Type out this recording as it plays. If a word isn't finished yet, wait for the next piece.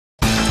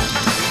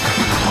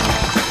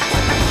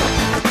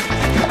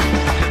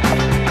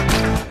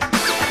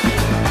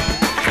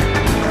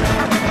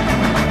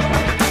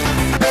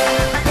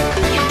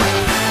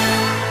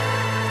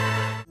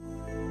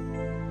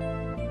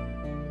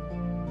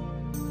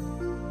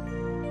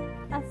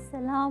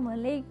अस्सलाम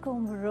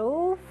वालेकुम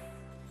रूफ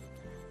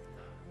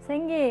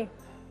څنګه؟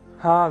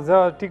 हाँ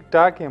زه ټیک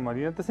ټاک یم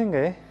مدینه ته څنګه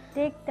یې؟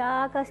 ټیک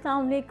ټاک.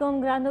 السلام علیکم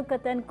ګرانو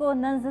کتونکو،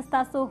 نن زه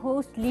ستاسو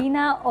هوسټ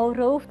لینا او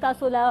روف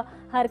تاسو له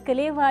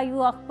هرکلی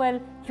وایو خپل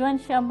ژوند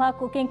شمع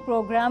کوکینګ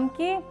پروګرام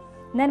کې.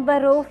 نن به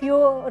روف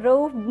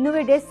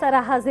نوې ډیش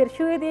سره حاضر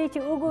شوی دی چې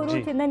وګورو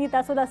چې نن یې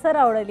تاسو له څه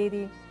راوړلی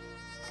دي.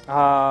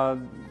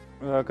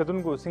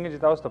 کتونکو څنګه چې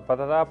تاسو ته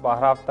پته ده په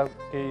هر هفته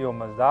کې یو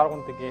مزدار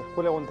غونډه کې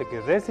ښکلې غونډه کې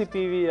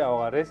ریسیپي وي او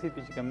هغه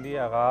ریسیپي چې کوم دي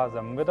هغه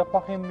زموږ د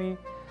خوښې وي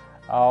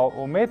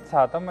او امید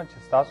ساتم چې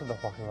ستاسو د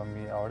خوښې به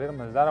وي او ډېره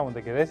مزداره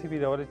غونډه کې ریسیپي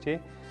ده ولې چې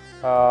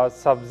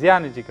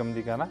سبزیانې چې کوم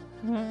دي که نه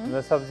د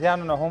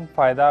سبزیانو نه هم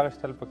فایده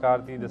اخیستل پکار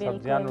دي. د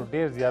سبزیانو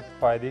ډېر زیات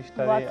فایدې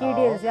شته دي. واقعي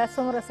ډېر زیات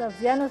څومره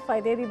سبزیانو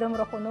فایدې دي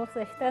دومره خو نور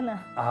څه شته نه.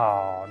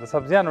 د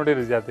سبزیانو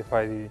ډېرې زیاتې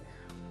فایدې دي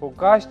خو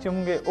کاش چې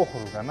موږ یې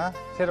وخورو که نه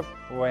صرف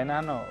وینا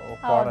نه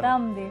خوړل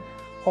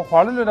خو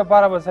خوړلو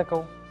لپاره به څه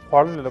کوو؟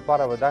 خوړلو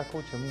لپاره به دا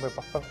کوو چې موږ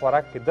په خپل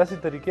خوراک کې داسې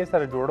طریقې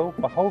سره جوړو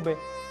پخو به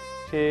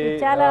چې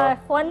چاله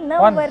خوند نه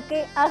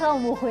ورکوي هغه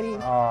هم وخوري.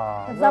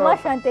 زما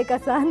شانتې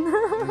کسان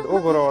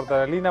وګوره ورته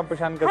لینا په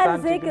شان کسان هر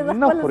ځای کې زه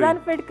خپل ځان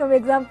فټ کوم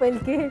اګزامپل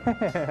کې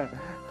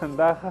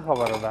دا ښه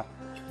خبره ده.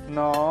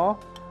 نو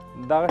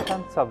دغه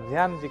شان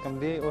سبزیان چې کوم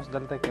دي اوس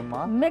دلته کې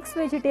ما مکس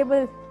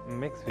ویجیټیبل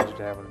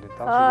دي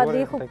تاسو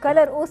دی خو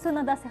کلر اوس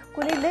نه داسې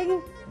ښکلی لګي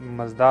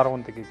مزدار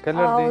غونته کې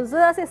کلر دي او زه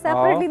داسې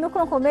سپریټلی نه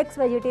خورم خو مکس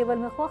ویجیټیبل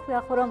مې خوښ وي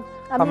خورم.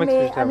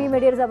 امي مې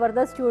ډېر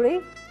زبردست جوړوي.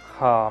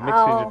 ها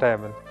مکس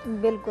ویجیټیبل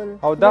بالکل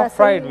او دا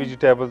فرایډ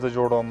ویجیټیبلز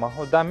جوړوم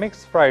او دا مکس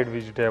فرایډ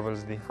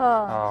ویجیټیبلز دي.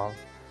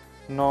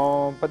 نو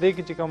په دې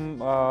کې چې کوم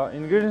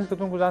انګریډینټس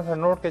کتونکو ځان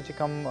سره نوټ کړئ چې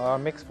کوم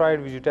مکس فرایډ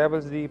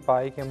ویجیټیبلز دي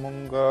پای کې مونږ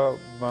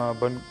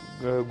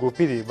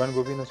ګوپي دي بند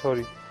ګوپي نه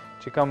سوري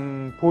چې کوم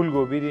پھول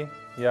ګوبي دي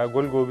یا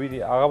ګل ګوبي دي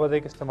هغه به دې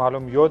کې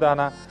استعمالوم یو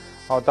دانه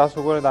او تاسو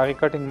ګورئ د هغې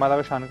کټینګ ما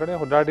دغه شان کړی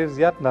خو دا ډېر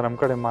زیات نرم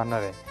کړی ما نه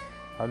دی.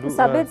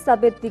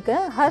 ثابت دي که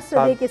هر څه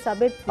دی کې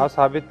ثابت دي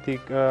ثابت دي.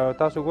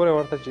 تاسو ګورئ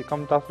ورته چې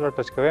کوم تاسو را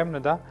ټچ کوئ هم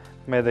نه دا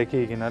میده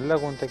کېږي نه لږ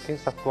غونته کې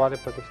سختوالی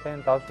پکې شته.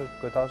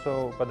 تاسو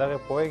په دغې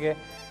پوهېږئ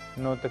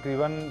نو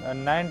تقریبا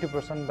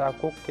 90% دا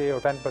کوک کې او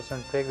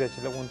 10% پرېږدئ چې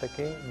لږ غونته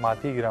کې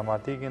ماتېږي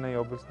راماتېږي نه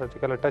یو بل سره چې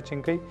کله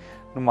ټچینګ کوي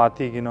نو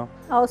ماتېږي نو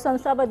او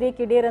سمسا به دې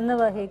کې ډېره نه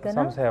وهې که نه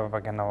سمسا به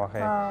پکې نه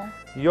وهې.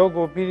 یو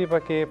ګوپي دی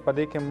پکې په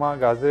دې کې ما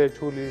ګازرې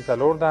اچولي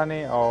 4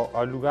 دانې او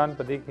الوګان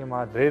په دې کې ما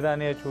 3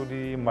 دانې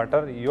اچولي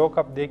مټر یو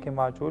کپ دې کې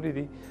ما اچولي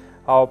دي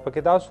او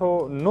پکې تاسو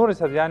نورې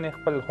سبزیانې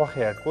خپل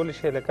خوښې اډ کولی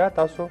شئ لکه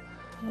تاسو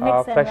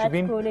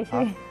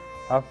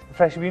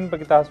فرش بین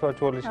پکې تاسو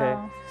اچولی شئ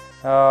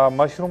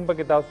مشروم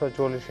پکې تاسو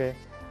اچولی شئ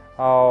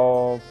او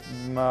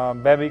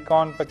بیبي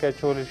کارن پکې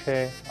اچولی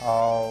شئ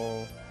او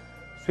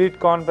سویټ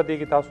کارن په دې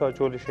کې تاسو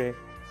اچولی شئ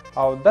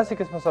او داسې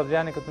قسمه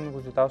سبزیانې کتونکو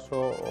چې تاسو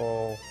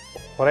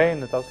خورئ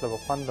نو تاسو له به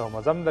خوند او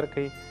مزه هم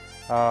درکوي.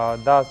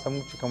 دا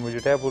زموږ چې کوم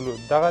ویجیټیبل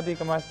دغه دی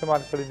که ما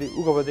استعمال کړی دي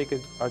اوږه به دې کې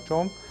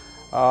اچوم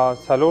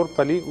 4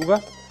 پلي اوږه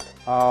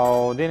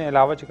او دې نه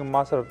علاوه چې کوم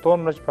ما سره تور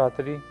مرچ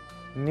پراته دي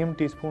نیم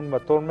ټي سپون به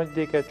تور مرچ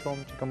دې کې اچوم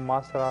چې کوم ما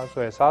سره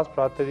سویا ساس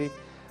پراته دي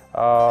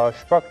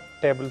 6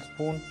 ټیبل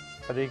سپون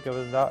په دې کې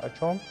دا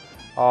اچوم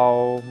او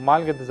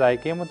مالګه د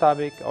ذایقې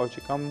مطابق او چې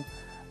کوم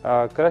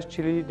کرش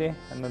چلی دی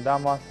نو دا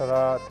ما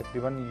سره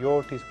تقریبا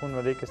 1 ټي سپون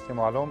به دې کې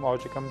استعمالوم او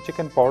چې کوم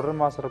چکن پاوډر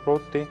ما سره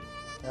پروت دی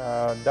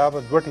دا به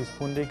 2 ټي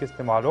سپون دې کې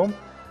استعمالوم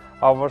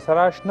او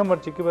ورسره شنه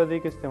مرچکي به دې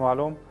کې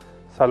استعمالوم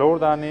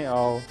 4 دانې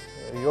او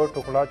یو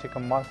ټوکړه چې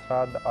کوم ما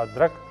سره د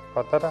ادرک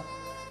پته ده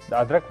د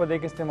ادرک په دې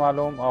کې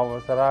استعمالوم او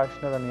ورسره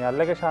شنه دانې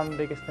لږه شان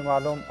دې کې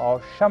استعمالوم او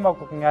شمع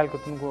کوکینګ آیل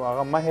کتونکو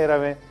هغه مه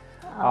هېروئ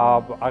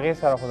هغې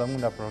سره خو زموږ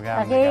د پروګرام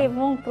هغې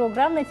مونږ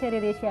پروګرام نه چېرې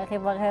دی شي هغې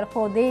بغیر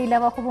خو دې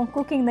علاوه خو مونږ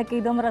کوکینګ نه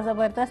کوي دومره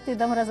زبردست دی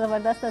دومره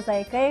زبردسته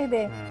ذایقه یې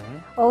دی.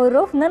 او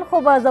روف نن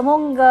خو به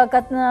زمونږ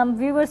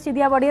ویورس چې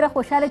دی به ډېره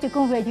خوشحاله چې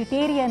کوم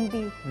ویجیټیرین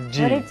دي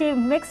ولې چې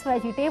مکس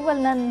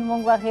ویجیټیبل نن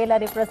مونږ هغې له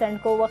ریپرزینټ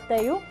کوو وخته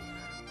یو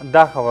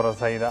دا خبره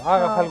صحیح ده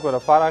هغه خلکو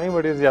لپاره هغې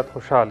به ډېر زیات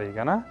خوشحاله وي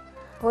که نه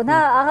خو نه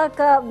هغه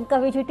که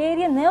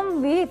ویجیټیرین هم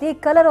وي دې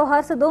کلر او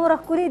هر څه دومره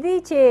ښکلي دي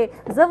چې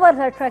زه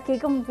ورته اټراکټ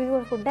کېږم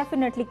خو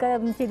ډیفینټلي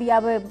چې دی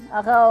به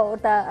هغه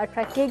ورته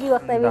اټراکټ کېږي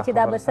ورته وي چې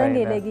دا به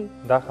څنګه لګي.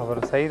 دا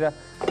خبره صحیح ده.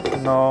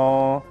 نو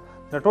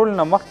د ټول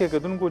نه مخکې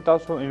کتونکو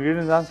تاسو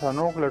انګریډینټ ځان سره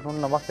نوټ کړئ ټول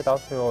نه مخکې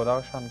تاسو یو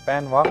دغه شان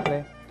پین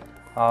واخلئ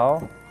او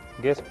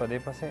ګیس په دې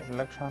پسې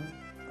لږ شان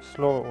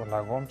سلو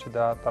ولګوم چې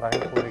دا تر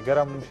هغې پورې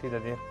ګرم شي د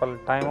دې خپل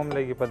ټایم هم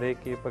لګي په دې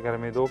کې په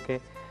ګرمېدو کې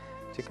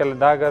چې کله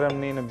دا ګرم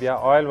نه نو بیا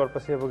آیل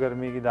ورپسې به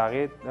ګرمېږي د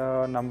هغې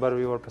نمبر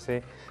وي ورپسې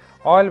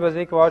آیل به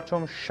دې کې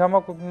واچوم شمع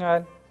کوکینګ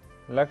آیل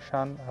لږ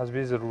شان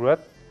حسبي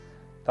ضرورت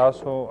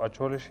تاسو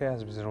اچولی شئ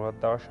حسبي ضرورت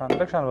دغه شان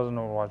لږ شان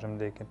وزن واچوم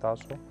دې کې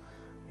تاسو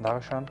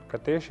دغه شان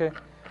کتی شئ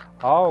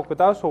او که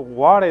تاسو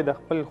غواړئ د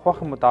خپل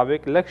خوښې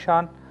مطابق لږ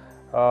شان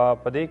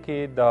په دې کې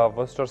د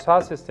وسټر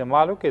ساس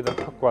استعمال وکړئ د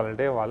ښه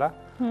کوالټۍ والا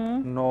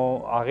نو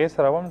هغې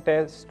سره هم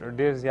ټیسټ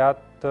ډېر زیات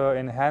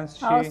انهانس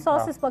شي او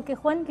ساسز پکې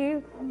خوند کې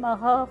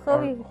هغه ښه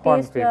وي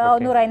ټیسټ او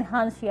نور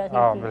انهانس شي هغې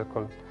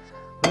بالکل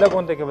لږ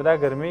غونډه کې به دا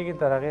ګرمېږي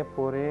تر هغې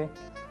پورې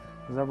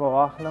زه به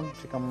واخلم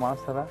چې کوم ما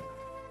سره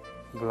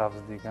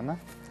ګلافز دي که نه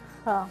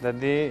د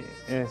دې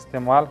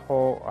استعمال خو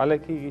هله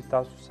کېږي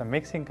تاسو څه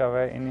میکسینګ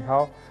کوئ اني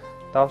هاو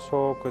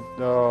تاسو که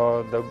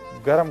د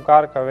ګرم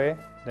کار کوئ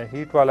د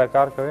هیټ والا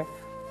کار کوئ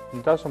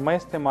نو تاسو مه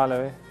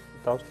استعمالوئ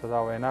تاسو ته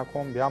دا وینا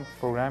کوم بیا هم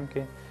پروګرام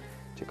کې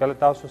چې کله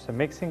تاسو څه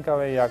میکسینګ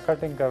کوئ یا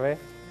کټینګ کوئ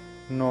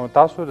نو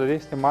تاسو د دې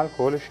استعمال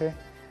کولی شئ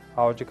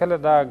او چې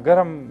کله دا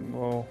ګرم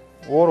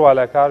اور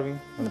والا کار وي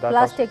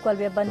پلاستیک ول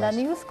بیا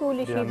بندانه یوز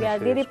کولی شي بیا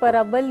ډېرې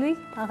پر بل وي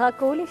هغه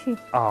کولی شي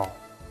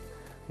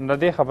نو د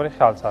دې خبرې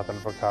خیال ساتل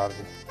پکار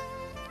دي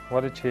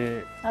ولې چې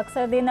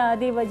اکثر د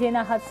دې وجې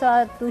نه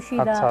حادثات وشي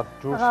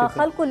دا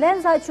خلکو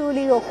لینز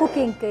اچولي او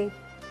کوکینګ کوي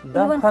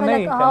ایون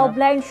خلک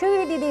بلایند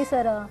شوي دي دې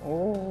سره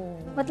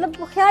مطلب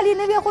خیال یې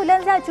نه وي خو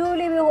لینز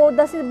اچولي وي او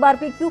داسې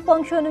باربیکیو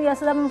فنکشن وي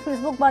اصلا مې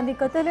فیسبوک باندې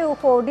کتلی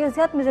خو ډېر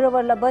زیات مې زړه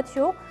ورله بد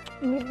شو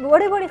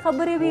وړې وړې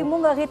خبرې وي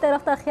مونږ هغې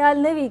طرف ته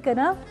خیال نه وي که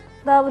نه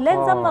دا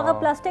لینز هم هغه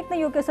پلاستیک نه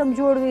یو قسم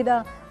جوړ وي دا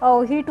او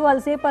هیټ وال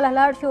سې په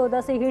لاړ شي او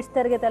داسې هیټ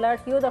سترګې ته لاړ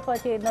شي یو دفعه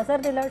چې نظر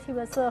دې لاړ شي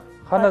بس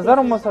ښه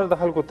نظر هم ورسره د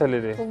خلکو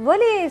تللی دی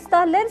ولې ستا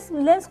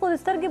لینز خو د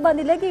سترګې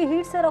باندې لګي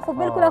هیټ سره خو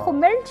بالکل خو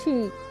ملټ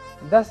شي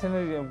داسې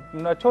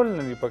نه اچول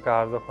نه وي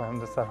پکار زه خو هم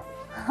د سره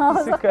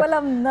زه خپل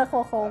هم نه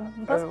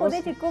خوښوم بس خو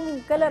دې چې کوم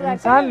کله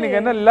انسان نه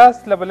که نه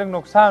لاس له به لږ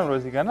نقصان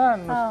ورځي که نه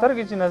نو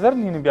سترګې چې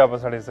نظر نه بیا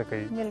به سړی څه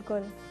کوي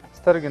بالکل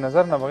سترګې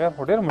نظر نه بغیر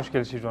خو ډېر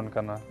مشکل شي ژوند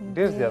که نه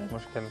ډېر زیات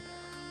مشکل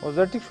او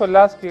زه ټیک شو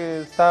لاس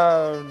کې ستا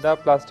دا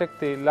پلاستیک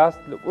دی لاس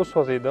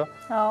وسوځېده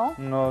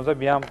نو زه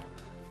بیا هم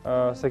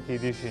څه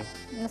کیدی شي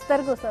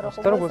سترګو سره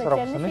خو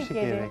څه نه شي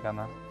کیدی که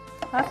نه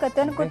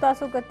کتن کو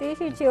تاسو کتی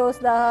شي چې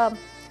اوس دا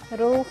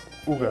روف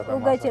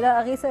اوږه چې د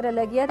هغې سره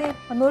لګیا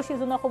دی نور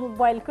شیزونه خو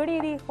بوایل کړي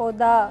دي خو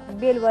دا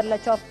بیل ورله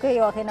چاپ کوي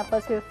او هغې نه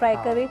پس فرای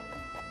کوي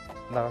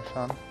دغه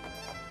شان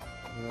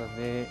زه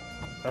دې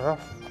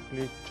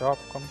رفلی چاپ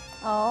کړم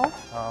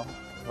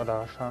په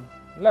دغه شان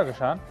لږ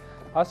شان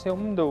هسې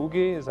هم د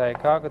اوږې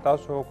ذایقه که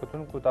تاسو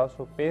کتونکو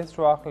تاسو پیسټ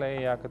واخلئ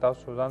یا که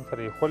تاسو ځان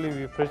سره ایښولي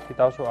وي فرج کې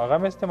تاسو هغه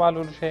هم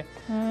استعمالولی شئ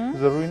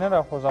ضروري نه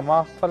ده خو زما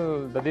خپل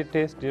د دې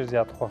ټیسټ ډېر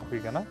زیات خوښ وي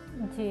که نه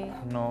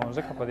نو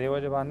ځکه په دې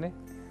وجه باندې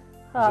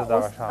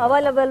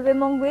اویلیبل به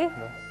مونږ وي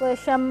په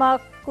شمع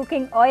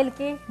کوکینګ آیل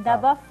کې دا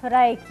به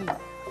فرای کي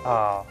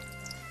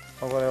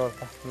وګورئ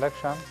ورته لږ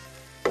شان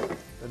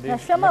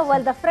د شمع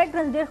ول د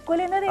فریګرنس ډېر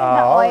ښکلی نه دی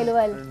د آیل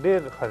ول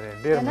ډېر ښه دی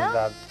ډېر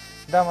مزدار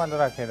دا ماله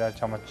راکړئ دا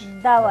چمچ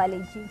دا والی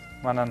جي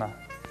مننه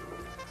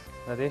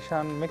د دې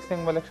شان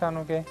میکسینګ به لږ شان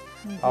وکړئ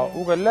او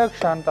اوږه لږ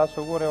شان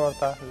تاسو ګورئ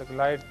ورته لږ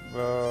لایټ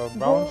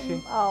براون شي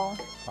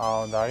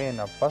او د هغې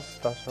نه پس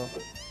تاسو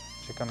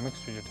چې کوم مکس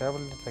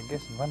ویجیټیبل دی ته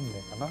ګیس بند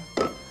دی که نه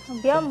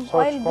بیا هم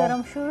آیل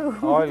ګرم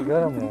شروع آیل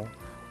ګرم و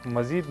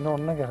مزید نور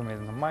نه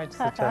ګرمېده ما چې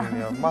څه چل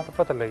دی ما ته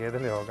پته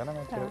لګېدلې وه که نه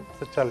چې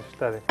څه چل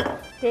شته دی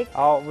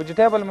او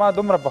ویجیټیبل ما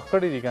دومره پخ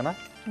کړي دي که نه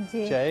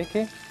چې هغې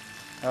کې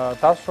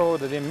تاسو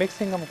د دې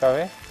میکسینګ هم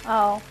کوئ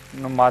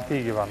نو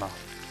ماتېږي به نه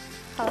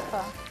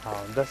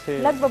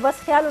لږ به بس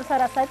خیال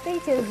ورسره ساتئ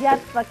چې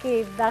زیات پکې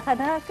داخه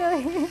نه کوئ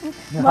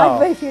مات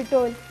به شي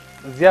ټول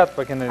زیات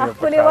پکې نه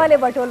ښکلېوالی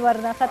به ټول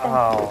ورنه ختم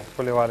شي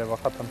ښکلېوالی به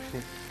ختم شي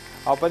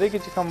او په دې کې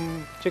چې کوم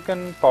چکن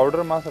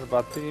پاوډر ما سره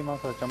پاتې دي ما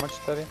سره چمچ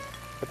شته دی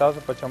که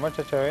تاسو په چمچ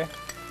اچوئ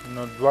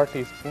نو 2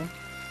 ټي سپون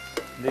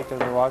دې کې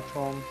زه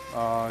واچوم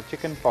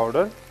چکن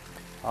پاوډر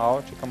او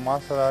چې کوم ما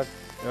سره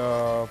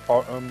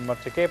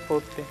مرچکۍ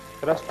پروت دی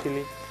کرسټ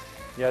چیلي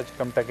یا چې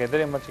کوم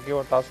ټکېدلې مرچکۍ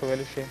ور تاسو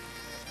ویلی شئ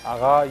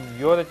هغه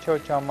یو د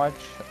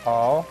چمچ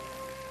او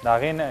د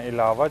هغې نه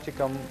علاوه چې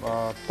کوم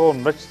تور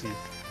مرچ دي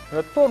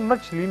تور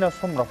مرچ لینه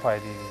څومره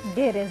فایدې دي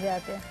ډېرې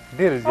زیاتې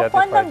ډېرې زیاتې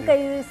خوند هم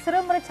کوي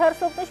سره مرچ هر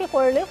څوک نشي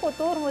خوړلی خو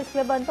تور مرچ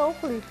بیا بنده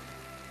وخوري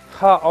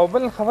ها او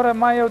بل خبره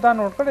ما یو دا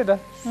نوټ کړې ده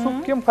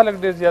سوپ کې هم خلک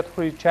ډېر زیات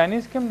خوري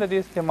چاینیز کې هم د دې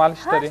استعمال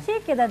شته دی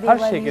هر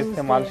شی کې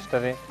استعمال شته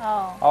دی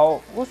او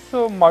اوس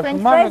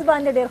ماشومان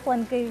باندې ډېر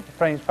خوند کوي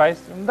فرنچ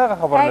فرایز دغه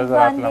خبره نظر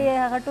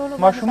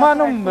راتله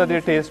ماشومان هم د دې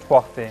ټیسټ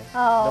خوښ دی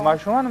د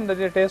ماشومان هم د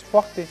دې ټیسټ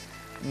خوښ دی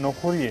نو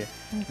خوري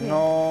نو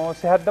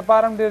صحت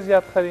دپاره هم ډېر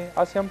زیات ښه دی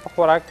هسې هم په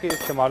خوراک کې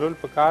استعمالول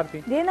پکار دي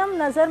دې نه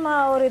هم نظر ما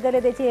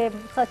اورېدلی دی چې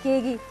ښه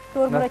کېږي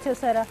تور مرچو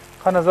سره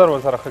ښه نظر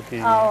ورسره ښه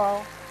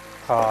کېږي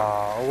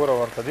وګوره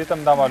ورته دې ته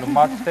هم دا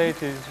معلومات شته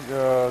چې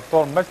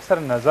تور مرچ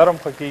سره نظر هم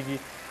ښه کېږي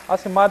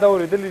هسې ما دا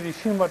اورېدلي دي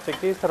شین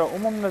مرچکۍ سره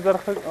هم نظر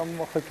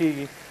ښه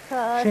کېږي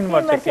شین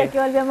مرچکۍ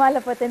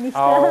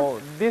او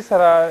دې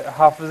سره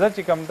حافظه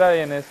چې کوم ده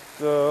یعنې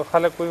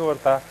خلک وایي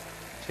ورته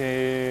چې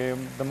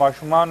د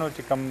ماشومانو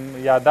چې کوم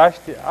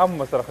یاداشت دي هم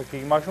ورسره ښه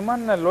کېږي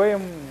ماشومان نه لوی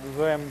هم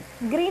زوی هم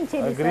ګرین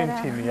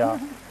چیلي یا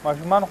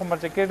ماشومان خو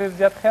مرچکۍ ډېر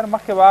زیات خیر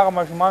مخکې به هغه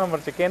ماشومانو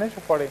مرچکۍ نه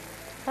شو خوړی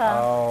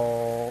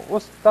او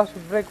اوس تاسو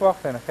بریک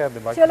واخلئ نه خیر دی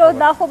چلو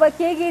دا خو به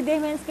کېږي دې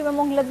منځ کې به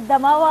مونږ لږ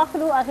دمه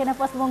واخلو هغې نه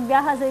پس مونږ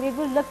بیا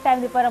حاضرېږو لږ ټایم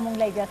دپاره مونږ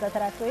له اجازت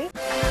راکوئ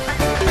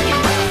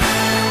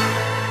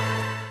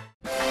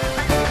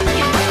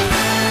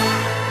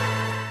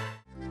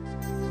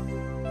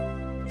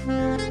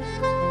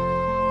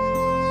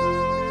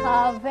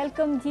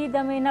ویلکم جی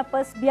د مینا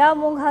پس بیا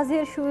مونږ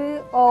حاضر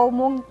شوې او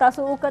مونږ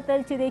تاسو وکتل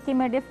چې د کې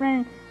مې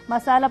ډفرنٹ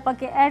مساله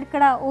پکې اډ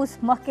کړه. اوس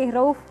مخکې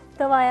رؤف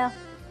ته وایه.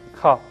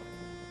 ښه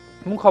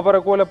مونږ خبره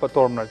کوله په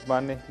تور مرچ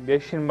باندې، بیا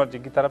شین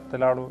مرچکي طرف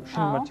ته لاړو.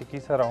 شین مرچکي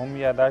سره هم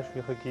یاداشت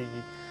ښه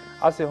کېږي،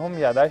 هسې هم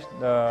یاداشت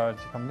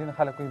چې کوم دي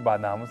خلک وایي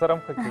بادامو سره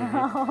هم ښه کېږي،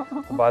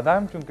 خو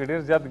بادام چونکې ډېر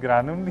زیات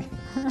ګران هم دي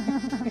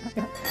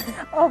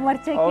او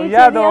مرچکي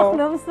چې دي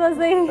خوله هم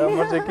سوځوي.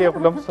 مرچکي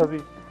خوله هم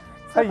سوځي.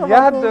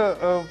 یاد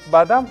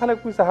بادام خلک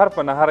کوي سهار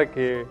په نهاره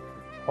کې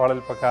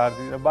خوړل پکار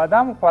دي.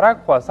 بادام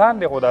خوراک خو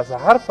آسان دی، خو دا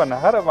سهار په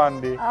نهاره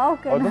باندې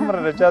او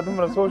دومره د چا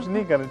دومره سوچ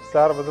نه کنه چې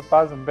سهار به زه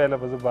پاڅم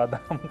پهله به زه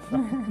بادام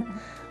خورم.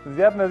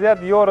 زیات نه زیات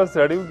یو ورځ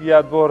سړی وکړي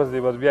یا دوه ورځې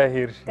بس بیا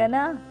هیر شي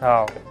کنه.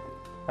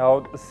 او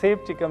سیب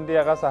چې کوم دی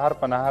هغه سهار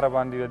په نهاره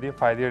باندې د دې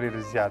فایدې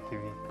ډېرې زیاتې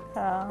وي.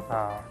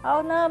 او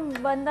نه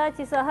بنده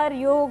چې سهار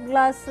یو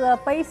ګلاس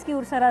پیس کې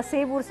ورسره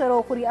سیب ورسره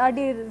وخوري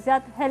ډېر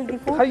زیات هیلدي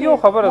فوډ دی. یو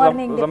خبره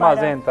زما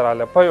ذهن ته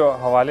راغله په یو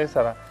حوالې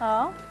سره.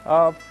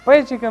 پی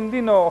چې کوم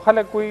دي نو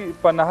خلک وایي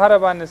په نهاره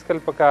باندې څکل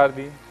پکار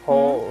دي، خو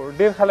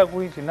ډېر خلک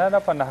وایي چې نه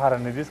په نهاره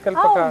نه دي څکل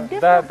پکار.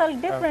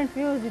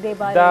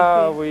 دا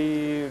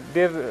وایي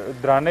ډېر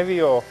درانه وي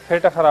او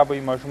خېټه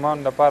خرابوي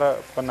ماشومانو لپاره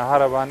په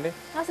نهاره باندې.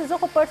 زه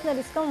خو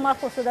پرسنلی څکم، ما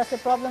خو څه داسې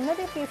پرابلم نه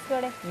دی فیس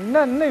کړی.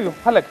 نه وي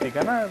خلک دي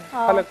که نه،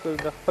 خلک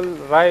د خپل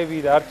رای وي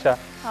د هر چا،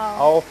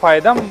 او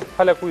فایده هم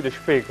خلک وایي د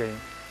شپې کوي.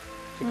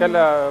 چې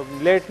کله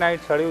لیټ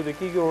نایټ سړی وده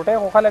کېږي روټۍ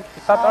خو خلک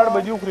 7-8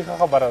 بجې وخوري ښه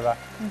خبره ده.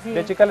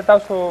 بیا چې کله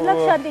تاسو لږ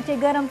شان دي چې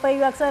ګرم پوي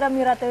اکثره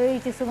مې راته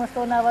وایي چې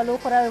څومره ناول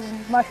وخوره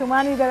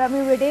ماشومان وي بیا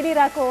مې ډېرې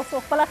راکړو. اوس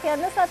خپله خیال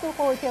نه ساتو،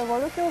 خو چې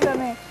وړوکې وو بیا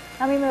مې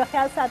همې مې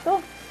خیال ساتو.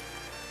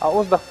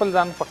 اوس د خپل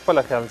ځان په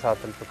خپله خیال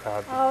ساتل پکار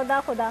دي. او دا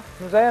خو ده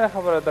نو ظاهره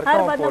خبره در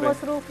کوم هر بنده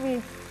مصروف وي.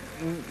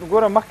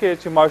 ګوره مخکې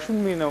چې ماشوم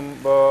وي نو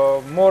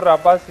مور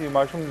راپاسي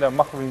ماشوم له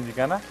مخ وینځي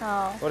که نه،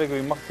 ورګه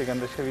وي مخ چې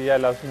ګنده شوي یا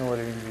لاسونه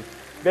ورې وینځي.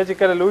 بیا چې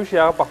کله لوی شي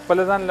هغه په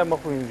خپله ځان له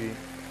مخ وینځي.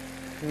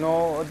 نو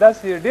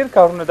داسې ډېر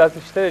کارونه داسې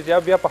شته دی چې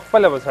بیا په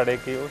خپله به سړی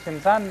کوي. اوس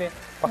انسان دی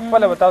په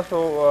خپله به تاسو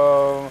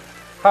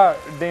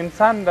د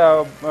انسان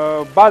د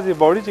بعضې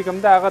باډي چې کوم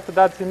دی هغه ته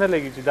داسې نه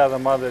لګي چې دا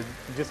زما د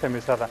جسم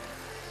حصه ده.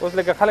 اوس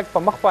لکه خلک په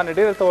مخ باندې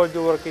ډېره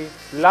توجه ورکوي،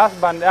 لاس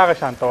باندې هغه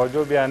شان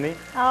توجه بیا نه،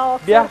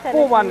 بیا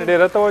خو باندې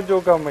ډېره توجه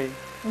کموي.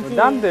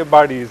 دا هم د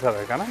باډي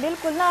سره که نه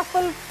بلکل نه،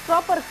 خپل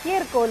پراپر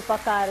کیر کول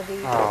پکار دی.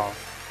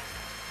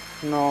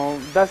 نو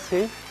داسې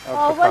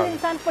اول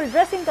انسان خپل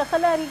ډریسنګ ته ښه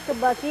لري که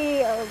باقي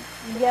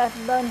بیا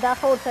دا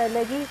ښه ورسره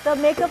لګي. ته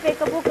میک اپ ویک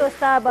اپ وکړې او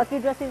ستا باقي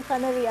ډریسنګ ښه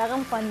نه وي هغه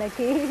هم خوند نه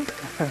کوي.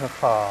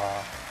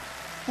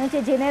 نو چې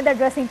جینۍ د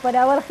ډریسنګ پر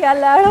اول خیال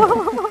لاړو.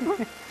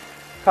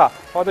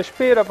 او د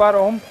شپې لپاره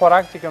هم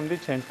خوراک چې کوم دی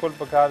چینج کول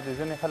پکار دی.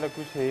 ځینې خلک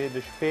وایي چې د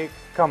شپې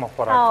کمه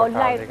خوراک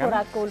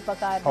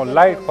پکار دی، او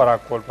لایټ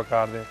خوراک کول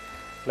پکار دی.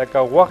 لکه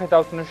غوښې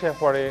تاسو نشئ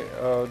خوړی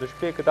د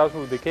شپې که تاسو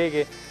ویده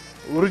کېږئ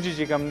وریجې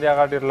چې کوم دی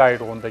هغه ډېر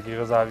لایټ غونته کې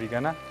غذا وي که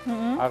نه،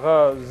 هغه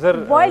زر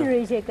بوایل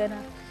وریجې که نه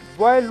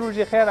بوایل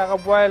وریجې خیر هغه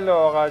بوایل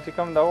هغه چې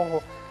کوم دا وخو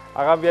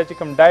هغه بیا چې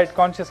کوم ډایټ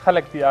کانشیس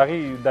خلک دي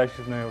هغې دا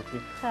شیز نه وکړي.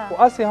 خو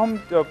هسې هم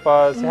په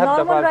صحت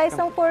نارمل رایس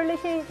هم خوړلی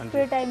شي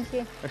شپې ټایم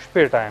کې.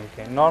 شپې ټایم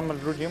کې نارمل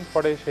وریجې هم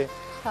خوړی شي،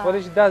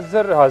 کولی شي دا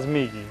زر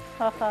هضمېږي،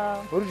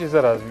 وریجې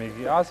زر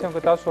هضمېږي. هسې هم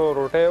که تاسو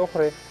روټۍ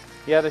وخورئ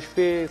یا د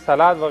شپې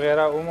سلاد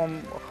وغیره هم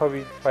ښه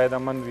وي،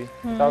 فایدهمند وي.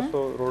 تاسو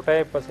روټۍ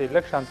پسې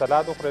لږ شان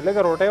سلاد وخورئ،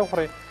 لږه روټۍ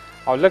وخورئ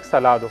او لږ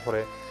سلاد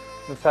وخورئ.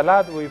 نو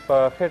سلاد وایي په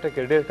خېټه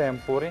کې ډېر ټایم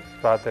پورې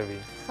پراته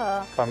وي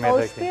په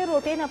معده کې. او شپې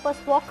روټۍ نه پس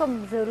واک هم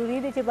ضروري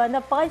دی چې بنده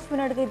 5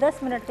 منټ کوي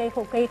 10 منټ کوي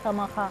خو کوي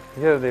خامخا.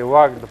 یاره د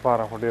واک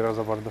دپاره خو ډېره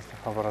زبردسته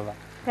خبره ده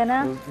که نه.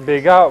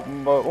 بېګا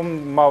هم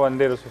ما باندې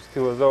ډېره سستي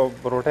وه، زه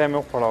روټۍ مې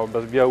وخوړه او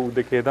بس بیا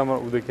اوده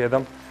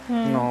کېدم.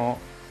 نو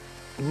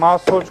ما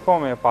سوچ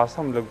کوم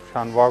پاسم لږ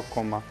شان واک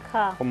کوم،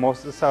 خو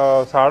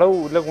ساړه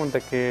لږ غونته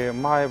کې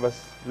ما بس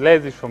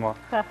لیزي شوم،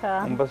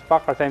 بس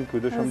پاکه ټایم کې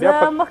ویده شوم.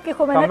 بیا مخکې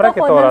خو مې نه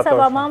خو نن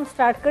سبا ما هم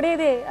سټارټ کړی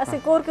دی. هسې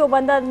کور کې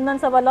بنده نن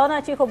سبا لانه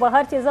چې خو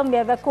بهر چې ځم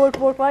بیا کوټ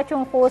ووټ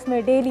واچوم، خو اوس مې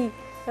ډیلي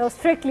یو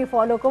سټریکټلی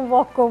فالو کوم،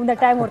 واک کوم، د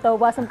ټایم ورته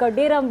وباسم. که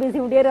ډېر هم بیزي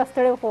یم ډېر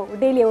ستړی خو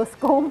ډیلي اوس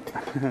کوم.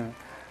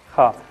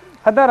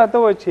 ښه دا راته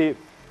ووایه چې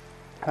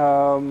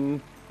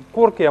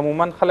کور کې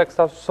عموما خلک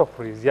ستاسو څه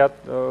خوري؟ زیات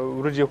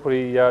وریجې خوري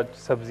یا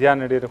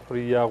سبزیانې ډېرې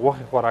خوري یا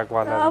غوښې خوراک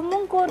والا دي؟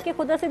 مونږ کور کې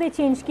خو داسې دی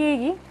چینج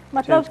کېږي،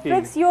 مطلب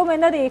فکس یو مې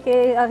نه دی چې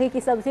هغې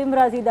کې سبزي هم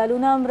راځي،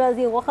 دالونه هم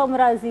راځي، غوښه هم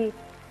راځي،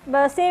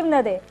 سیم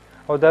نه دی.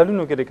 او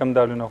دالونو کې د کوم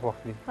دالونه خوښ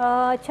دي؟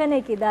 چنې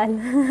کې دال.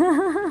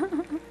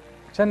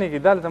 چنې کې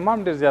دال زما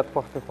هم ډېر زیات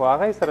خوښ دی، خو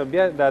هغې سره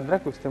بیا د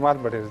ادرکو استعمال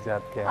به ډېر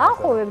زیات کوي.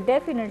 خو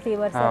ډیفینټلی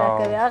ورسره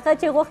کوي هغه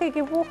چې غوښې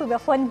کې پوخ بیا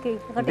خوند کوي،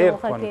 غټې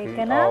غوښه کې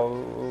که نه. او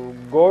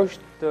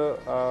گوشت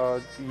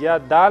یا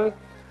دال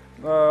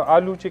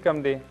آلو چې کوم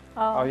دی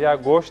او یا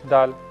گوشت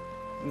دال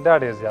دا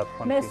ډېر زیات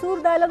خوند کوي. مسور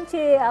دال هم چې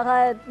هغه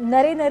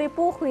نری نری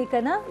پوخ وي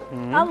که نه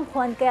هم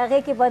خوند کوي، هغې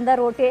کې بنده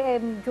روټۍ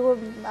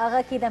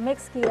هغه کې د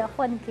مکس کې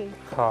خوند کوي.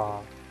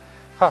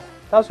 ښه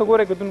تاسو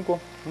ګورئ کتونکو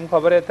موږ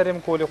خبرې اترې هم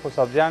کولې، خو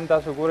سبزیان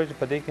تاسو ګورئ چې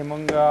په دې کې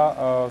موږ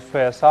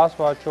سویا ساس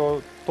واچو،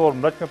 تور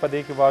مرچ مې په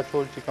دې کې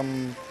واچول چې کوم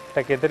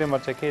ټکېدلې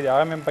مرچکې دي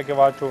هغه مې هم پکې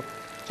واچو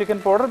چکن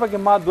پاوډر پکې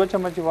ما 2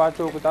 چمچې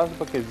واچو که تاسو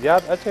پکې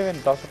زیات اچوئ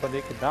نو تاسو په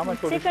دې کې دا هم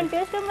اچولی شئ چکن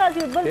ټیسټ هم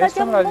راځي بل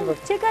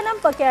چکن هم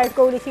پکې اډ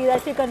کولی شي دا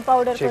چکن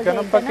پاوډر چکن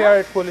هم پکې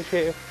اډ کولی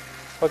شئ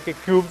پکې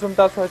کیوبز هم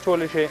تاسو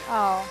اچولی شئ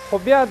خو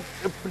بیا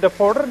د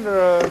پاوډر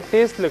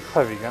ټیسټ لږ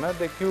ښه وي که نه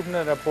د کیوب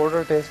نه د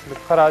پاوډر ټیسټ لږ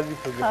ښه راځي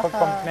خو ښه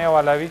کمپنۍ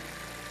والا وي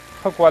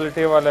ښه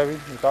کوالټۍ والا وي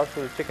نو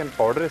تاسو چکن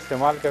پاوډر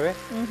استعمال کوئ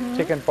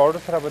چکن پاوډر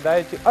سره به دا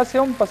چې هسې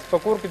هم پس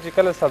په کور کې چې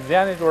کله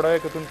سبزیانې جوړوئ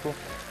کتونکو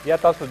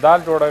یا تاسو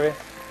دال جوړوئ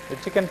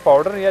د چکن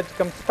پاوډر یا چې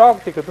کوم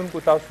سټاک دی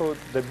کتونکو تاسو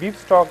د بیف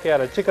سټاک یا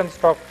د چکن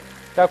سټاک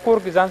دا کور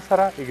کې ځان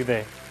سره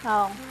ایږدئ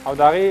او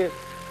د هغې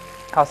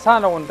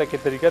اسانه غونډه کې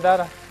طریقه دا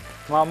ده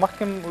ما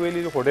مخکې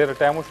ویلي خو ډېره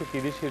ټایم وشو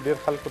کیدای شي ډېر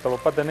خلکو ته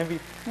به پته نه وي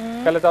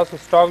کله تاسو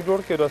سټاک جوړ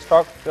کړئ د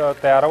سټاک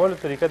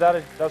تیارولو طریقه دا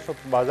ده چې تاسو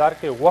په بازار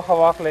کې غوښه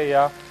واخلئ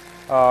یا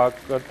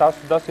تاسو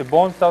داسې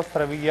بونز تاسو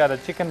سره وي یا د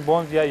چکن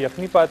بونز یا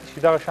یخني پاتې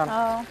شي دغه شان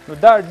نو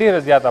دا ډېره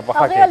زیاته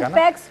پخه کړئ که نه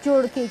پیکس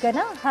جوړ کړئ که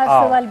نه هر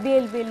سوال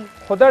بیل بیل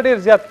خو دا ډېر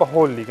زیات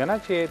پخول دي که نه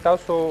چې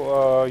تاسو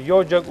یو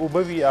جګ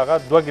اوبه وي هغه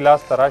 2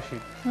 ګیلاس ته راشي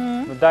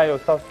نو دا یو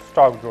تاسو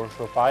سټاک جوړ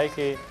شو په هغې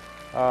کې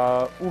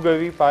اوږه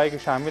وي په هغې کې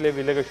شامله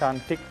وي لږه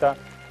شان ټیک ته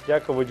یا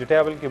که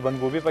ویجیټیبل کې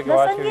بندګوبي پکې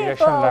واچوي یا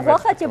شمله مرچ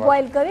غوښه چې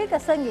بوایل کوئ که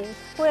څنګه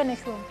پوه نه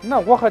شوم نه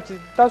غوښه چې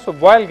تاسو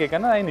بوایل کړئ که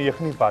نه هغې نه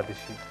یخني پاتې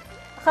شي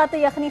ښه ته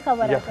یخني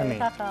خبره یخني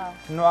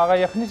نو هغه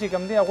یخني چې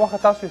کوم دی غوښه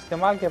تاسو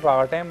استعمال کړئ په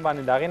هغه ټایم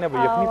باندې د هغې نه به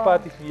یخني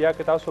پاتې شي یا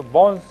که تاسو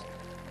بونز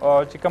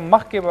چې کوم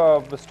مخکې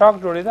به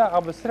سټاک جوړېده هغه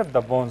به صرف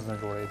د بونز نه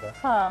جوړېده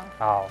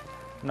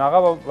نو هغه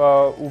به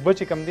اوبه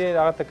چې کوم دی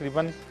هغه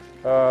تقریبا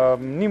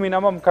نیمې نه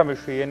هم کمې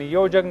شوي یعنې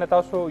یو جګ نه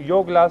تاسو یو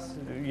ګلاس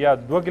یا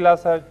 2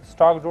 ګلاسه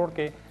سټاک جوړ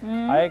کړئ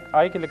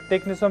هغې کې لږ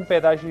تیکنس هم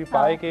پیدا شي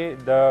په هغې کې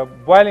د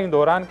بوایلینګ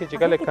دوران کې چې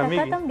کله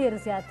کمیږي ډېر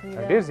زیات وي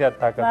ډېر زیات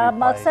طاقت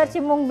وي اکثر چې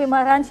موږ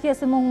بیماران شي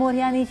چې موږ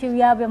موریانې چې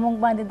یا به موږ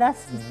باندې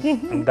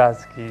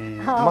داس کړي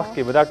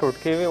مخکې به دا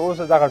ټوټکې وي اوس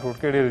دغه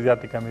ټوټکې ډېرې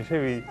زیاتې کمې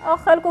شوي او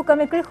خلکو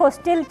کمې کړي خو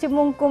سټیل چې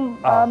موږ کوم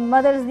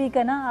مدرز دي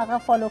که نه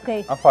هغه فالو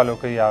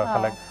کوي هغه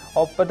خلک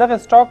او په دغه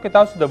سټاک کې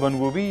تاسو د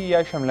بندګوبي یا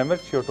شمله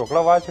مرچ یو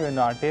ټوکړه واچوئ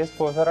نو ټیسټ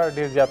په سره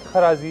ډېر زیات ښه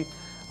راځي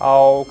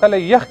او کله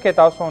یخ کې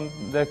تاسو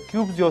د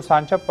کیوبز یو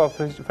سانچه په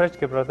فرج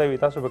کې پرته وي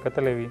تاسو به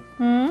کتلی وي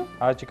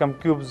چې کوم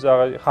کیوبز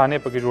خانې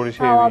پکې جوړې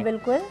شوي وي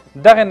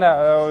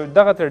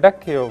دغه ترې ډک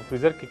کړئ او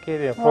فریزر کې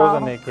کښېږدئ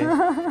فروزن یې کړئ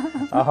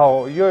او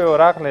یو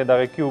راغلی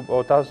دغه کیوب او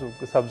تاسو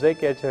سبزۍ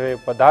کې اچوئ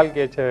په دال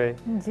کې اچوئ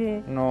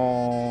نو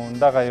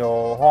دغه یو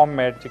هوم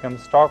میډ چې کوم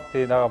سټاک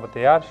دی دغه به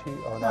تیار شي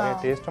او د هغې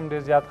ټیسټ هم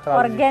ډېر زیات ښه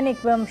راځي ارګینک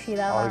به هم شي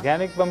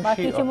ارګینک به هم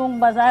شي چې موږ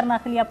بازار نه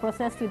اخلي یا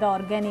پروسس وي دا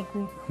ارګینک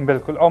وي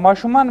بلکل او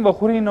ماشومان به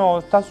خوري نو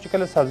تاسو چې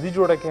کله سبزي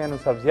جوړه کړئ نو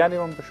سبزیانې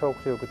هم په شوق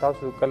خوري او که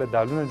تاسو کله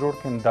دالونه جوړ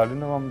کړئ نو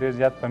دالونه هم ډېر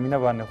زیات په مینه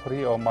باندې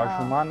خوري او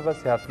ماشومان به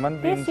صحتمند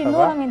وي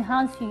نور هم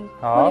انهانس شي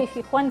ښکلی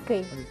شي خوند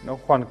کوي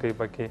خوند کوي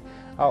پکې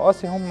او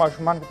هسې هم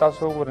ماشومان که تاسو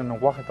وګورئ نو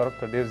غوښې طرف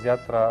ته ډېر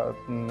زیات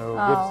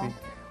ګرځي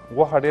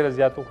غوښه ډېره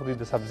زیات وخوري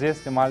د سبزۍ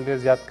استعمال ډېر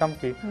زیات کم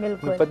کړي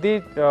نو په دې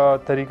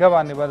طریقه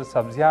باندې به د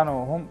سبزیانو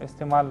هم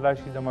استعمال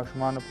راشي د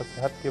ماشومانو په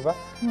صحت کې به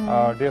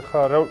ډېر ښه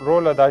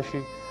رول ادا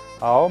شي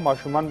او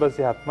ماشومان به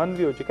صحتمند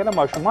وي او چې کله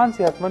ماشومان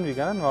صحتمند وي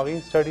که نه نو هغې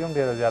سټډي هم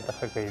ډېره زیاته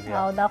ښه کوي بیا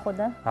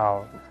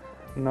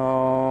نو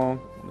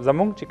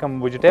زموږ چې کوم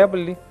ویجیټیبل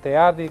دي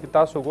تیار دي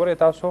تاسو ګورئ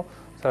تاسو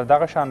سره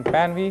دغه شان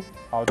پین وي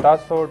او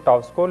تاسو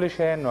ټاوس کولی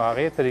شئ نو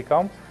هغې طریقه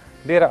هم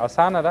ډېره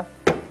اسانه ده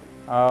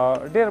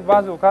ډېر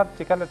بعض اوقات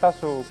چې کله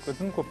تاسو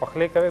کتونکو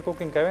پخلی کوئ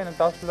کوکینګ کوئ نو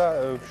تاسو له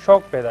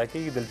شوق پیدا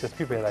کېږي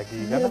دلچسپي پیدا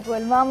کېږي که نه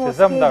چې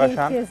زه هم دغه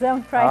شان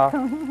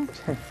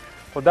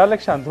خو دا لږ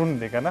شان دروند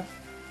دی که نه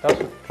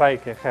تاسو ټرای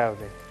کړئ خیر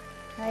دی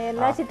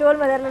الله چې ټول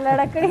به درله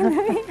لړه کړي نه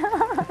وي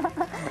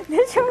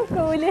نشم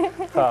کولی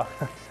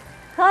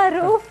ها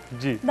روف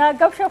دا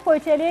گپ شپ خو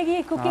چلیږي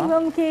کوکینګ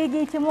هم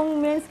کېږي چې موږ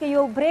مینس کې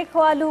یو بریک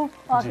والو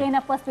او هغې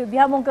نه پس به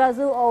بیا موږ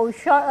راځو او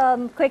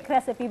کویک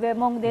ریسپي به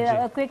موږ د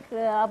کویک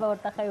به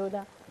ورته ښیو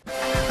ده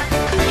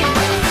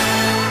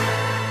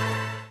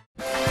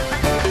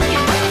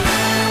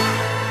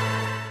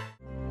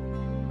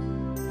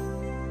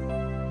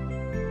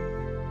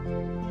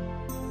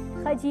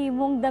ښه جي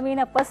موږ دمې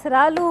نه پس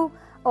رالو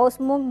او اوس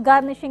موږ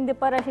ګارنشینګ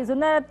دپاره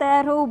شیزونه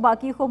تیارو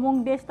باقي خو موږ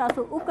ډیش تاسو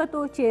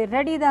وکتو چې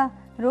ریډي ده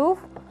روف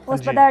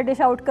اوس به دا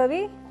ډیش آوټ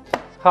کوي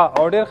ها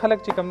او ډېر خلک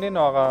چې کوم دی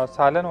نو هغه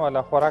سالن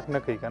والا خوراک نه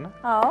کوي که نه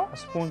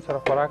سپون سره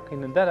خوراک کوي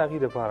نو دا د هغې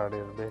دپاره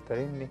ډېر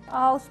بهترین دی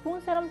او سپون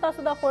سره هم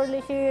تاسو دا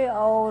خوړلی شي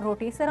او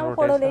روټۍ سره هم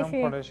خوړلی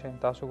شي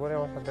تاسو ګورئ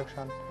ورته لږ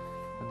شان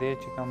دې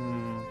چې کوم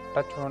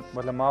ټچ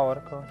بله ما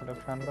ورکړو لږ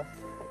شان به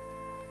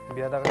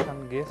بیا دغه شان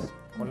ګیس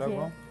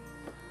ولګوم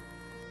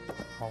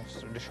او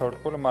ډش آوټ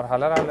کولو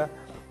مرحله راغله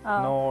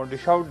نو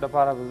ډش آوټ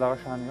دپاره به دغه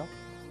شان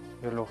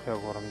یو لوښی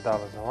وګورم دا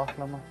به زه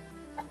واخلم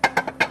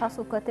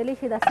تاسو کتلی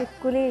شي داسې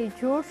ښکلی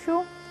جوړ شو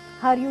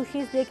هر یو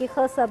شیز دی کې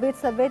ښه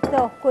ثبت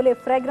او ښکلی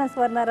فریګرنس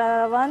ورنه را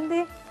روان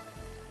دی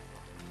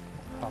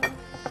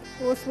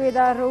اوس به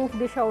دا روف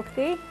ډش آوټ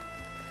کوي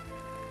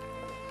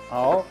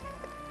او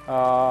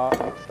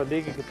په دې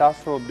کې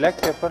تاسو بلیک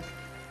پیپر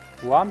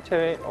وام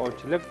چوئ او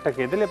چې لږ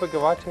ټکېدلی پکې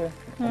واچوئ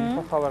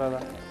هم خبره ده.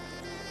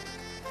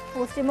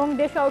 اوس چې موږ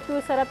ډش آوټ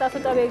کړو سره تاسو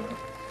ته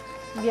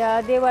بیا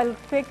دیوال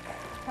کویک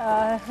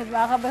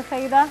هغه به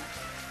ښیي ده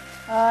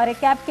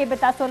ریکیپ کې به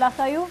تاسو لا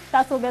ښیو.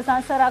 تاسو بیا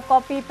ځان سره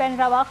کاپي پین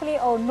راواخلئ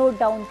او نوٹ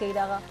ډاون کړئ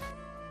دغه.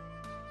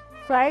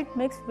 فرایډ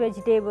مکس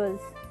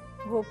ویجیټیبلز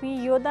ګوپی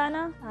یو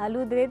دانه،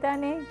 آلو 3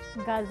 دانې،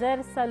 گاجر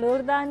 4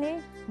 دانې،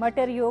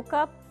 مټر یو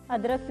کپ،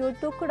 ادرک یو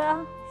ټوکړه،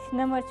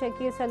 شنه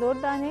مرچکې 4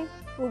 دانې،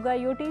 اوږه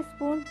یو ټی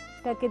سپون،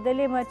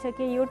 ټکېدلې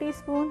مرچکې یو ټی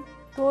سپون،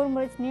 تور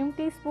مرچ نیم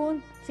ټی سپون،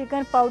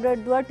 چکن پاوډر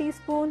 2 ټی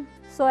سپون،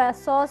 سویا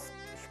ساس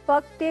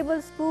 6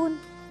 ټیبل سپون،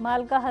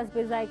 مالګه حسب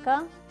ذائقه،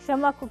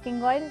 شمع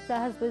کوکنگ آئل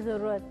حسب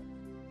ضرورت.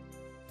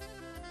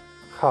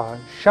 ها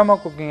شمع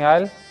کوکنگ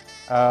آئل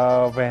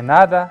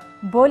وینا ده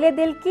بولے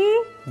دل کی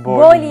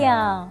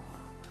بولیاں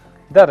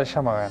دا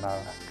شمع وینا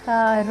ده.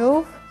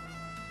 روف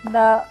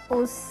دا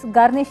اوس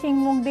ګارنیشینګ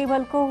مونږ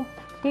دیول کو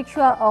ټیک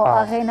شو او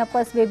هغې نه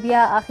پس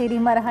بیا آخري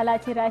مرحله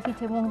چې راشي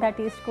چې مونږ دا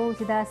ټیسټ کوو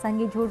چې دا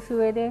څنګه جوړ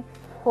شوی دی.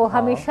 خو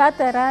همیشه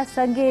تره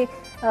څنګه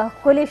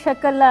ښکلې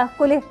شکل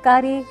ښکلې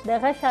ښکاري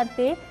دغه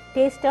شانتې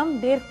ټیسټ هم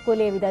ډېر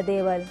ښکلی وي د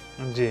دیول.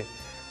 جی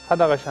ښه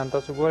دغه شان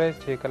تاسو ګورئ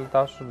چې کله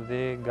تاسو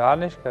د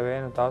ګارنش کوئ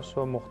نو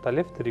تاسو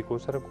مختلف طریقو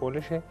سره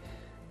کولی شئ.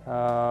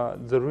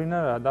 ضروري نه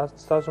ده دا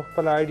ستاسو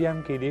خپل آیډیا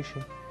هم کیدی شي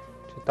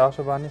چې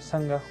تاسو باندې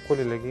څنګه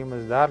ښکلې لګي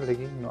مزدار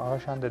لګي نو هغه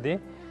شان د دې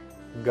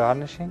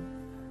ګارنشینګ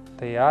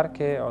تیار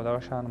کړئ او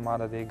دغه شان ما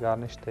د دې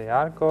ګارنش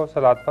تیار کړو.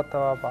 سلاد پته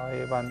وه په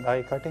هغې باندې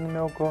هغې کټینګ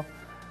مې وکړو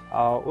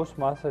او اوس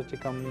ما سره چې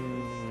کوم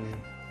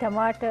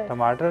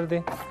ټماټر دی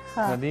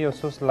د دې یو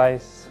څو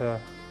سلایس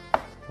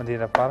د دې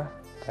لپاره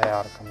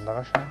تیار کړم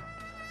دغه شان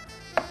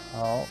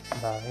او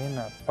د هغې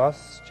نه پس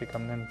چې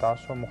کوم دی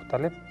تاسو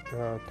مختلف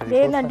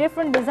ډېر نه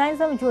ډفرنټ ډیزاینز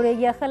هم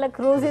جوړېږي خلک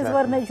روزز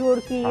ورنه جوړ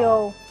کړي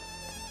او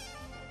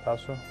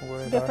تاسو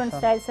وګورئ ډفرنټ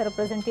سټایل سره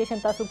پریزنټیشن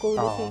تاسو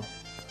کولی شئ.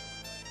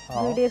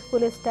 دوی ډېر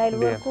ښکلی سټایل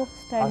ورکو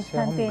سټایل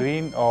هم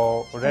ګرین او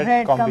ریډ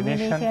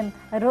کمبینیشن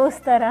روز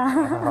طرح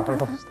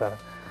روز طرح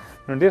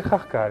نو ډېر ښه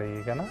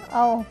ښکارېږي که نه.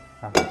 او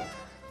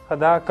ښه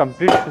دا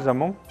کمپلیټ شو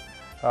زموږ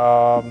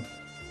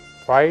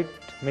فرایډ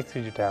مکس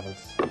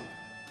ویجیټیبلز.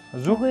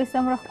 ځو هغوی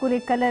څومره ښکلی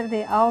کلر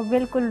دی او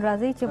بالکل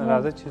راځئ چې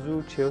راځئ چې ځو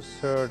چې اوس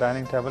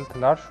ډایننګ ټیبل ته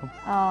لاړ شو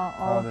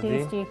او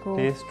ټیسټ یې کوو.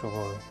 ټیسټ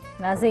وګورو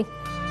راځئ.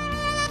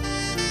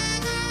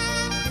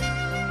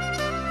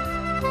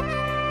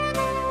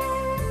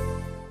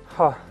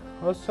 ها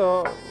اوس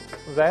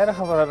ظاهره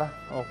خبره ده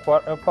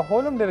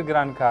پخول هم ډېر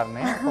ګران کار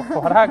نه خو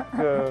خوراک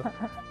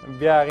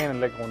بیا هغې نه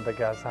لږ غونته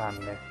کې آسان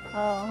دی.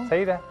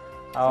 صحیح ده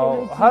او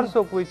هر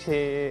څوک وایي چې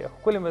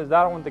ښکلې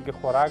مزدار غونته کې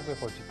خوراک وي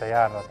خو چې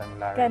تیار راته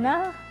میلاوي که نه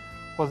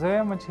خو زه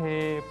وایم چې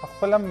په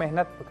خپله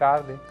محنت پکار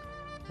دی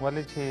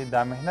ولې چې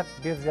دا محنت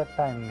ډېر زیات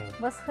ټایم نه وي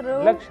بس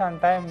لږ شان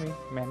ټایم وي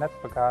محنت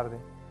پکار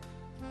دی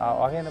او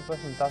هغې نه پس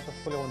تاسو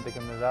ښکلې غونته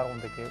کې مزدار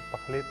غونته کې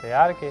پخلی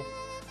تیار کړئ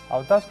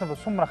او تاسو نه به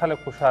څومره خلک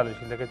خوشحاله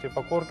شي لکه چې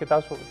په کور کې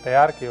تاسو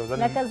تیار کړئ یو ځل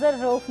لکه زه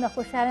روف نه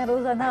خوشحاله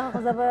روزانه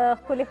زه به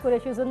ښکلې ښکلې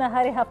شیزونه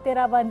هرې هفتې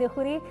را باندې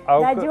خوري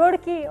دا جوړ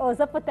کړي او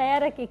زه په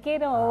تیاره کې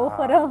کښېنم او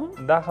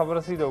وخورم. دا خبره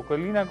صحیح ده او که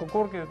لینا که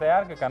کور کې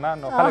تیار کړه که نه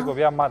نو خلک به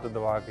بیا ماته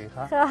دعا کوي.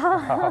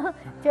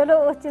 چلو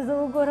اوس چې زه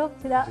وګورم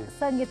چې دا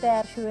څنګه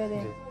تیار شوی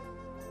دی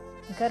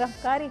ګرم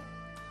ښکاري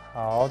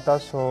او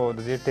تاسو د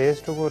دې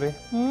ټیسټ وګورئ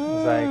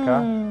ذایقه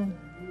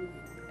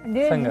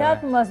ډېر زیات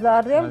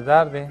مزدار دی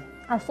دی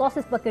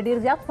ساسز پکې ډېر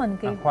زیات خوند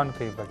کوي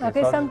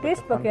پکې سم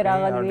ټیسټ پکې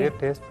راغلی وي ډېر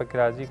ټیسټ پکې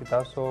راځي که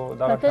تاسو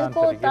دغه شان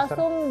طریقې سره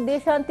تاسو دې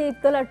شانتې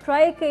کله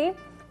ټرای کوئ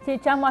چې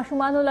چا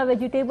ماشومانو له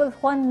ویجیټیبلز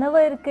خوند نه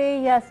ورکوي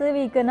یا څه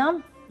وي که نه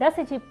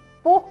داسې چې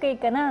پوخ کوي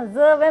که نه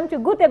زه وایم چې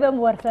ګوتې به هم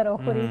ورسره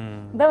وخوري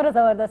دومره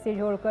زبردست یې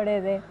جوړ کړی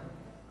دی.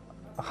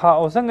 ها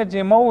او څنګه چې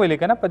ما وویلې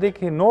که نه په دې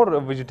کې نور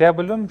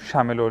ویجیټیبل هم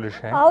شاملولی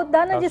شي او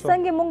دا نه چې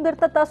څنګه موږ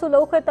درته تاسو له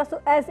وښیو تاسو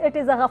ایز اټ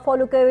از هغه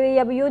فالو کوئ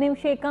یا به یو نیم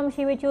شی کم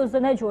شي وي چې اوس زه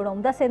نه جوړوم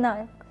داسې نه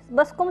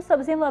بس کوم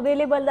سبزي هم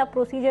اویلیبل دا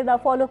پروسیجر دا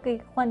فالو کوي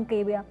خوند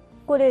کوي بیا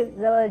ښکلی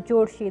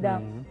جوړ شي دا.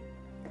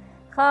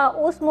 ښه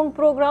اوس موږ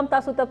پروګرام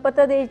تاسو ته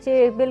پته دی چې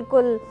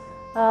بالکل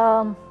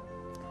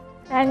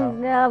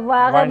اینډ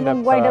هغه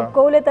موږ وایډ اپ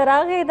کولو ته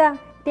راغی ده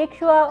ټیک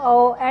شوه او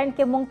اینډ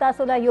کې موږ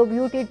تاسو له یو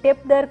بیوټي ټپ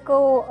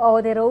درکوو او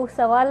د روح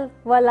سوال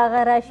ول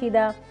هغه راشي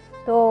ده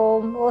تو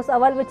اوس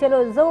اول به چلو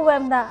زه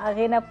ووایم دا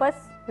هغې نه پس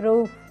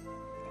روح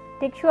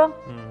ټیک شوه.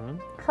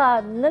 ښه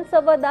نن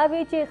سبا دا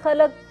وي چې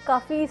خلک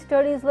کافي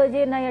سټډیز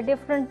وجې نه یا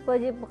ډفرنټ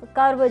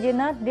کار وجې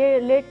نه ډېر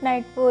لیټ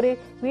نایټ پورې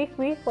ویښ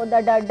وي خو دا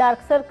ډارک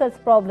سرکلز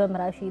پرابلم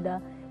راشي ده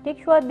ټیک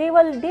شوه.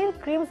 دیول ډېر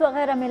کریمز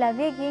وغیره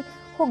میلاویږي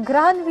خو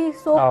ګران وي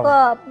څوک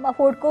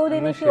افورډ کولی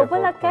نه شي او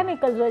بله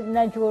کیمیکلز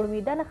نه جوړ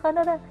وي دا نه ښه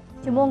نه ده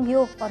چې مونږ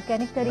یو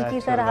ارګینک طریقې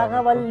سره هغه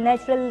ول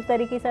نیچرل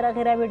طریقې سره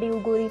هغې راویډي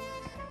وګوري.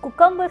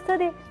 کوکمبر څه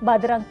دی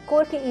بادرنګ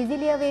کور کې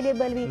ایزیلی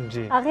اویلیبل وي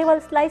هغې ول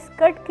سلایس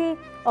کټ کړي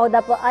او دا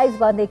په آیز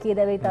باندې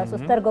کېدوئ تاسو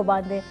سترګو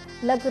باندې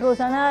لږ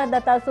روزانه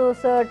د تاسو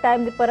څه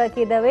ټایم دپاره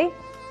کېدوئ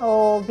او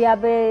بیا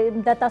به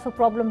دا تاسو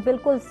پرابلم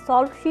بالکل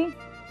سالو شي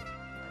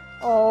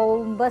او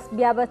بس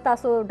بیا به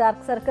تاسو ډارک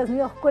سرکلز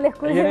نه ښکلې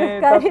ښکلې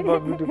ښکاري. تاسو به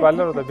بیوټي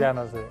پارلر ته بیا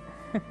نه ځئ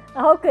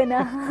او که نه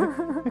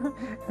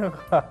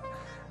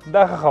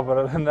دا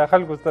خبره ده د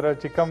خلکو سره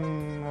چې کم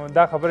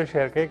دا خبره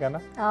شیر کوي که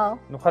نه او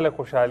نو خلک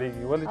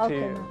خوشحالېږي ولې او چې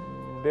که نه.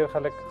 ډېر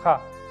خلک ښه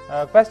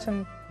کوېسچن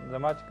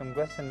زما چې کوم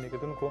کوېسچن دی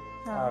کتونکو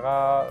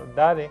هغه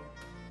دا دی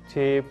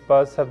چې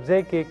په سبزی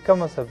کې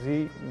کومه سبزي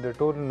د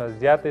ټولو نه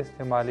زیاته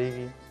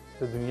استعمالیږي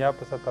د دنیا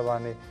په سطح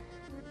باندې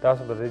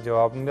تاسو به دې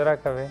جواب نه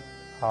راکوئ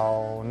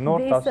او نور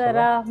دې تاسو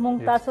سره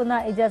موږ تاسو نه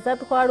اجازت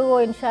غواړو او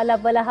انشاءالله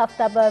بله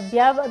هفته به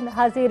بیا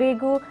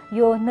حاضرېږو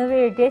یو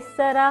نوې ډش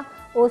سره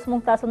اوس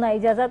موږ تاسو نه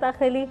اجازت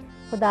اخلي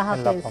خدا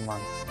الله حافظ پامان